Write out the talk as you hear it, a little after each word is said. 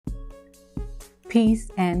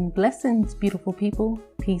Peace and blessings, beautiful people.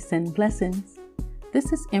 Peace and blessings.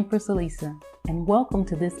 This is Empress Elisa, and welcome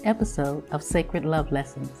to this episode of Sacred Love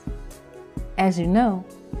Lessons. As you know,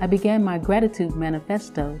 I began my gratitude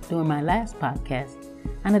manifesto during my last podcast,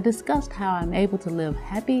 and I discussed how I'm able to live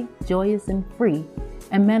happy, joyous, and free,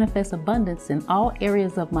 and manifest abundance in all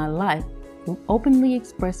areas of my life through openly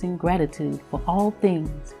expressing gratitude for all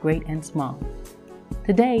things, great and small.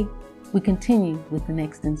 Today, we continue with the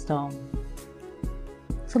next installment.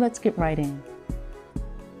 So let's get right in.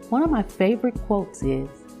 One of my favorite quotes is,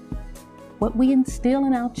 "What we instill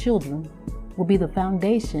in our children will be the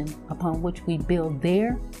foundation upon which we build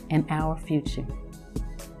their and our future."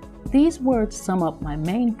 These words sum up my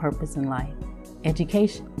main purpose in life,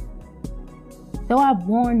 education. Though I've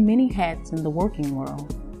worn many hats in the working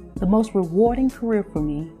world, the most rewarding career for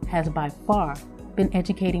me has by far been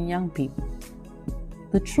educating young people.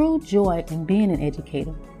 The true joy in being an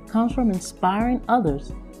educator comes from inspiring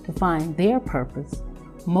others to find their purpose,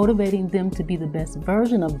 motivating them to be the best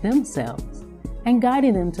version of themselves, and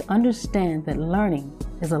guiding them to understand that learning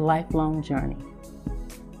is a lifelong journey.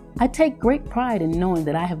 I take great pride in knowing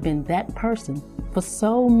that I have been that person for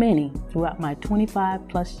so many throughout my 25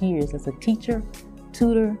 plus years as a teacher,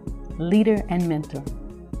 tutor, leader, and mentor.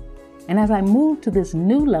 And as I move to this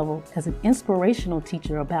new level as an inspirational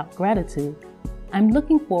teacher about gratitude, I'm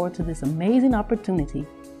looking forward to this amazing opportunity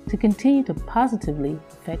to continue to positively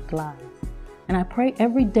affect lives. And I pray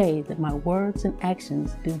every day that my words and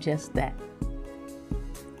actions do just that.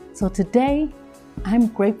 So today, I'm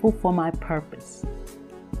grateful for my purpose.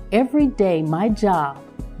 Every day, my job,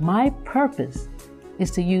 my purpose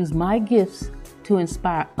is to use my gifts to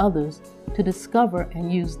inspire others to discover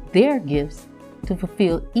and use their gifts to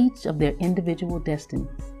fulfill each of their individual destinies.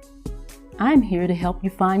 I'm here to help you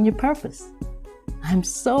find your purpose. I'm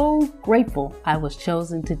so grateful I was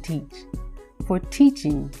chosen to teach, for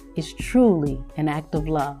teaching is truly an act of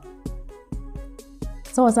love.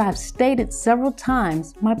 So as I've stated several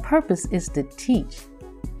times, my purpose is to teach.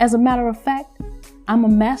 As a matter of fact, I'm a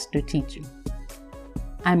master teacher.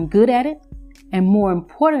 I'm good at it, and more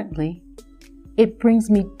importantly, it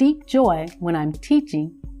brings me deep joy when I'm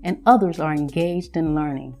teaching and others are engaged in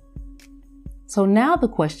learning. So now the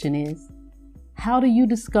question is, how do you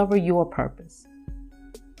discover your purpose?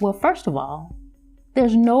 Well, first of all,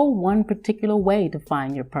 there's no one particular way to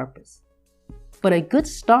find your purpose. But a good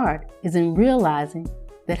start is in realizing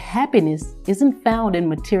that happiness isn't found in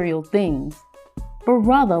material things, but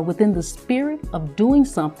rather within the spirit of doing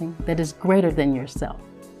something that is greater than yourself.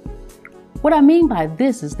 What I mean by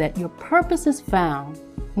this is that your purpose is found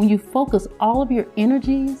when you focus all of your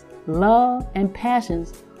energies, love, and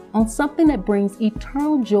passions on something that brings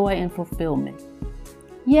eternal joy and fulfillment.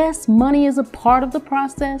 Yes, money is a part of the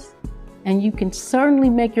process, and you can certainly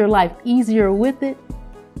make your life easier with it.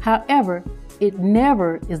 However, it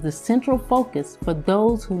never is the central focus for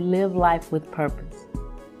those who live life with purpose.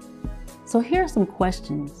 So here are some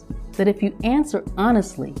questions that, if you answer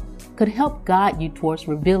honestly, could help guide you towards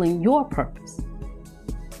revealing your purpose.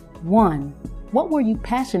 1. What were you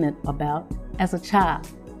passionate about as a child?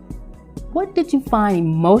 What did you find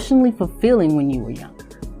emotionally fulfilling when you were younger?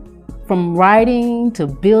 From writing to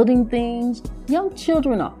building things, young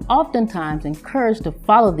children are oftentimes encouraged to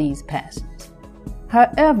follow these passions.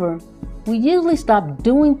 However, we usually stop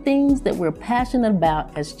doing things that we're passionate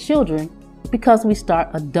about as children because we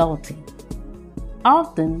start adulting.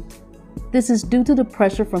 Often, this is due to the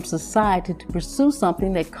pressure from society to pursue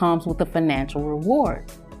something that comes with a financial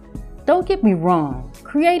reward. Don't get me wrong,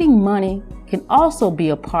 creating money can also be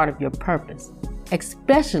a part of your purpose,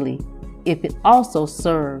 especially if it also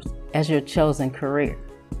serves as your chosen career.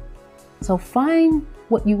 So find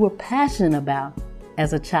what you were passionate about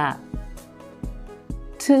as a child.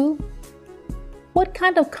 2. What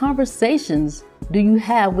kind of conversations do you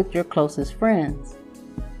have with your closest friends?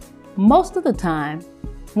 Most of the time,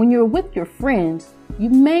 when you're with your friends, you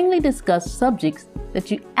mainly discuss subjects that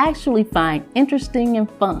you actually find interesting and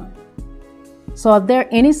fun. So are there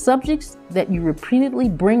any subjects that you repeatedly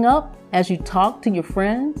bring up as you talk to your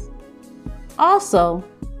friends? Also,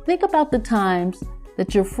 think about the times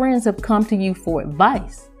that your friends have come to you for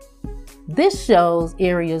advice. This shows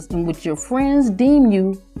areas in which your friends deem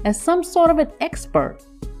you as some sort of an expert.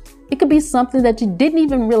 It could be something that you didn't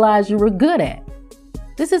even realize you were good at.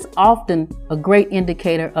 This is often a great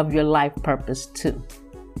indicator of your life purpose too.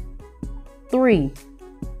 3.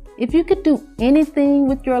 If you could do anything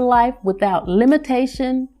with your life without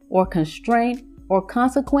limitation or constraint or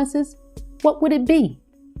consequences, what would it be?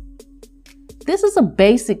 This is a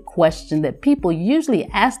basic question that people usually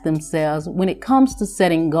ask themselves when it comes to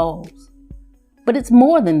setting goals. But it's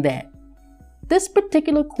more than that. This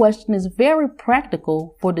particular question is very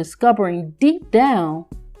practical for discovering deep down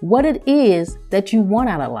what it is that you want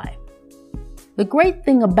out of life. The great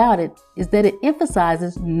thing about it is that it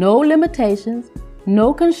emphasizes no limitations,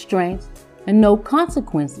 no constraints, and no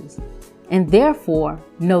consequences, and therefore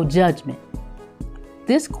no judgment.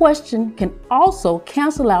 This question can also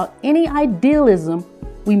cancel out any idealism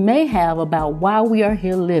we may have about why we are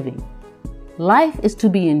here living. Life is to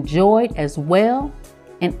be enjoyed as well,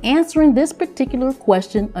 and answering this particular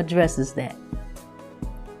question addresses that.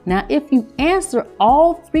 Now, if you answer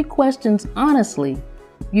all 3 questions honestly,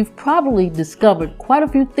 you've probably discovered quite a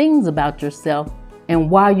few things about yourself and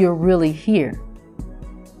why you're really here.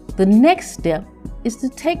 The next step is to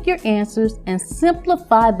take your answers and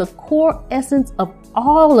simplify the core essence of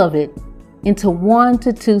all of it into 1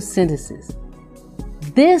 to 2 sentences.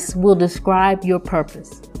 This will describe your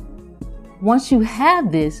purpose. Once you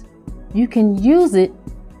have this, you can use it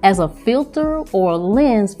as a filter or a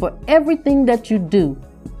lens for everything that you do.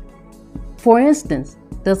 For instance,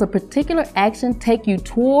 does a particular action take you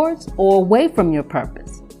towards or away from your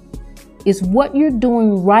purpose? Is what you're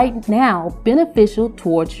doing right now beneficial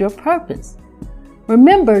towards your purpose?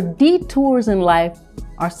 Remember, detours in life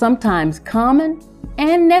are sometimes common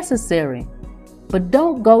and necessary, but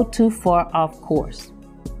don't go too far off course.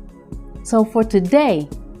 So for today,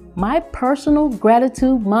 my personal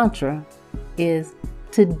gratitude mantra is,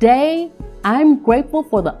 today I'm grateful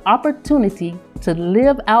for the opportunity to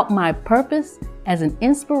live out my purpose as an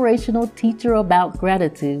inspirational teacher about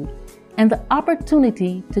gratitude, and the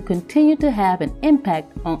opportunity to continue to have an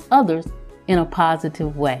impact on others in a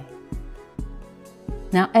positive way.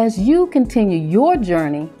 Now, as you continue your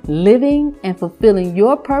journey living and fulfilling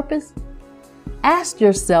your purpose, ask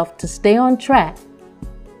yourself to stay on track.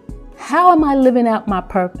 How am I living out my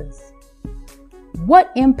purpose?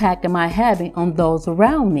 What impact am I having on those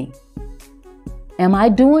around me? Am I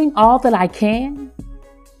doing all that I can?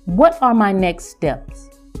 What are my next steps?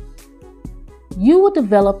 You will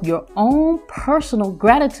develop your own personal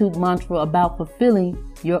gratitude mantra about fulfilling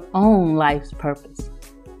your own life's purpose.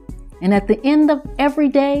 And at the end of every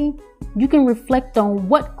day, you can reflect on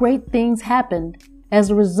what great things happened as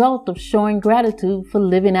a result of showing gratitude for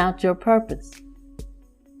living out your purpose.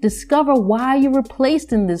 Discover why you were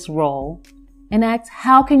placed in this role and ask,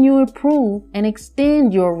 how can you improve and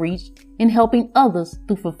extend your reach in helping others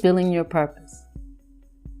through fulfilling your purpose?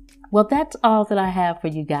 Well, that's all that I have for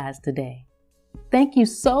you guys today. Thank you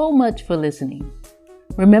so much for listening.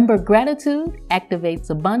 Remember, gratitude activates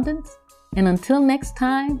abundance, and until next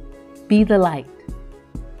time, be the light.